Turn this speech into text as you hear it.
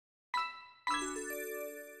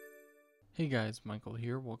Hey guys, Michael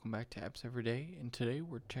here. Welcome back to Apps Everyday, and today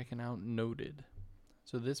we're checking out Noted.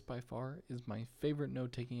 So this by far is my favorite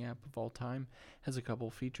note-taking app of all time. Has a couple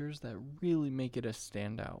features that really make it a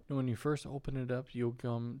standout. And when you first open it up, you'll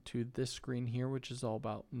come to this screen here, which is all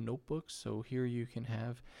about notebooks. So here you can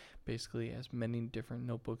have basically as many different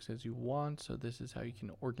notebooks as you want. So this is how you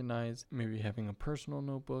can organize, maybe having a personal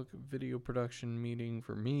notebook, video production meeting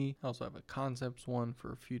for me. I also have a concepts one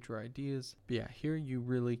for future ideas. But yeah, here you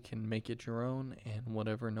really can make it your own, and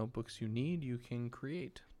whatever notebooks you need, you can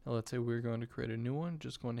create. Now let's say we're going to create a new one.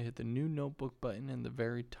 Just going to hit the new notebook button in the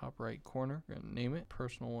very top right corner. We're going to name it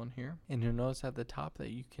personal one here. And you'll notice at the top that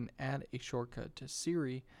you can add a shortcut to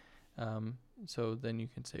Siri. So then you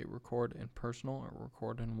can say record in personal or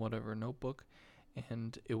record in whatever notebook,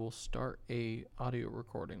 and it will start a audio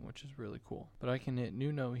recording, which is really cool. But I can hit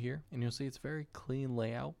new note here, and you'll see it's very clean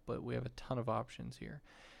layout, but we have a ton of options here.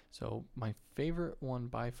 So my favorite one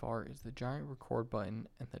by far is the giant record button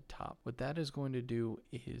at the top. What that is going to do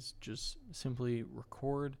is just simply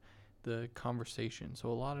record the conversation. So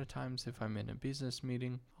a lot of times if I'm in a business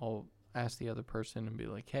meeting, I'll ask the other person and be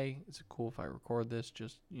like, hey, is it cool if I record this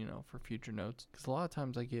just, for future notes? Because a lot of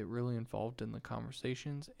times I get really involved in the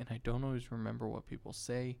conversations and I don't always remember what people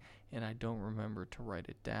say, and I don't remember to write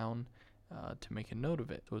it down to make a note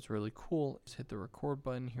of it. So what's really cool is hit the record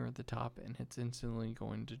button here at the top, and it's instantly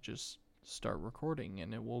going to just start recording,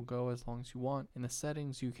 and it will go as long as you want. In the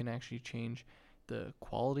settings, you can actually change the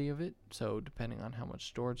quality of it. So depending on how much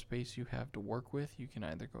storage space you have to work with, you can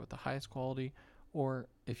either go with the highest quality, or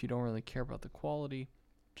if you don't really care about the quality,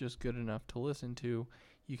 just good enough to listen to,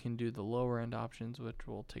 you can do the lower end options, which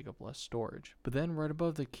will take up less storage. But then right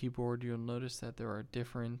above the keyboard, you'll notice that there are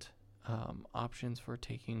different options for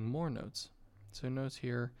taking more notes. So notes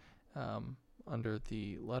here, under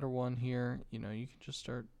the letter one here, you can just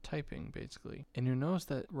start typing basically. And you'll notice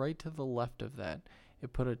that right to the left of that,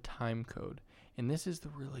 it put a time code. And this is the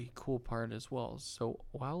really cool part as well. So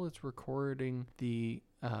while it's recording the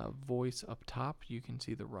voice up top, you can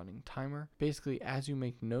see the running timer. Basically, as you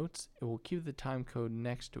make notes, it will keep the time code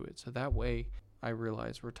next to it. So that way, I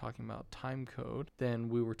realize we're talking about time code. Then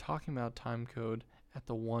we were talking about time code at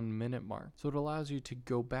the 1 minute mark. So it allows you to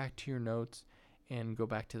go back to your notes and go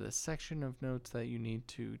back to the section of notes that you need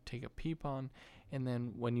to take a peep on. And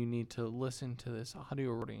then when you need to listen to this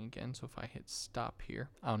audio recording again, so if I hit stop here,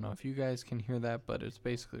 I don't know if you guys can hear that, but it's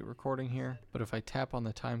basically recording here. But if I tap on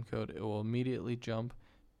the time code, it will immediately jump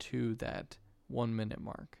to that 1 minute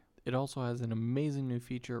mark. It also has an amazing new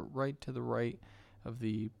feature right to the right of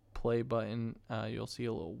the play button. You'll see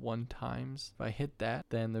a little 1 times. If I hit that,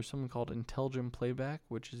 then there's something called intelligent playback,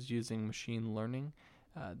 which is using machine learning.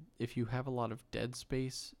 If you have a lot of dead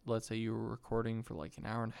space, let's say you were recording for like an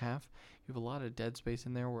hour and a half, you have a lot of dead space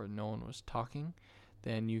in there where no one was talking,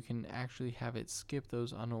 then you can actually have it skip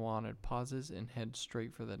those unwanted pauses and head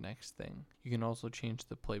straight for the next thing. You can also change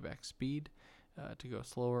the playback speed to go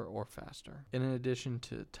slower or faster. And in addition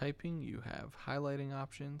to typing, you have highlighting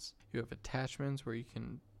options. You have attachments where you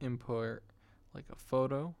can import like a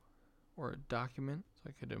photo or a document. So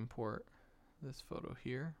I could import this photo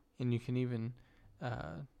here. And you can even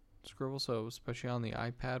scribble. So especially on the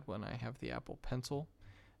iPad, when I have the Apple Pencil,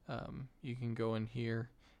 you can go in here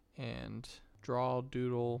and draw,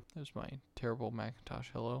 doodle. There's my terrible Macintosh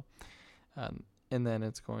hello. And then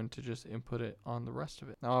it's going to just input it on the rest of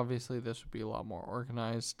it. Now, obviously, this would be a lot more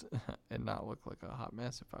organized and not look like a hot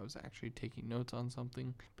mess if I was actually taking notes on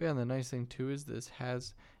something. But yeah, the nice thing too is this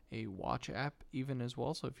has a watch app even as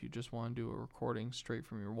well. So if you just want to do a recording straight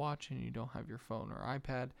from your watch and you don't have your phone or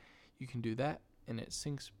iPad, you can do that, and it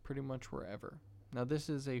syncs pretty much wherever. Now, this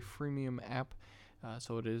is a freemium app,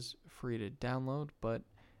 so it is free to download, but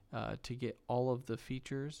to get all of the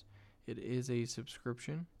features, it is a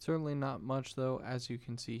subscription. Certainly not much though. As you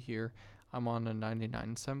can see here, I'm on a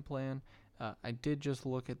 99-cent plan. I did just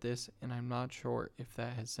look at this, and I'm not sure if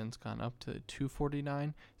that has since gone up to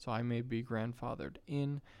 $2.49, so I may be grandfathered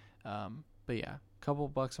in. But yeah, a couple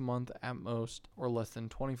bucks a month at most, or less than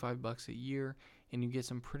 25 bucks a year, and you get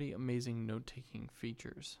some pretty amazing note-taking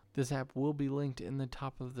features. This app will be linked in the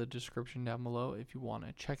top of the description down below if you want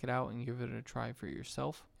to check it out and give it a try for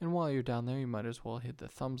yourself. And while you're down there, you might as well hit the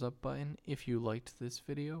thumbs up button if you liked this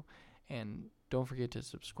video, and don't forget to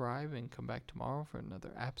subscribe and come back tomorrow for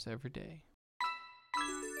another Apps Every Day.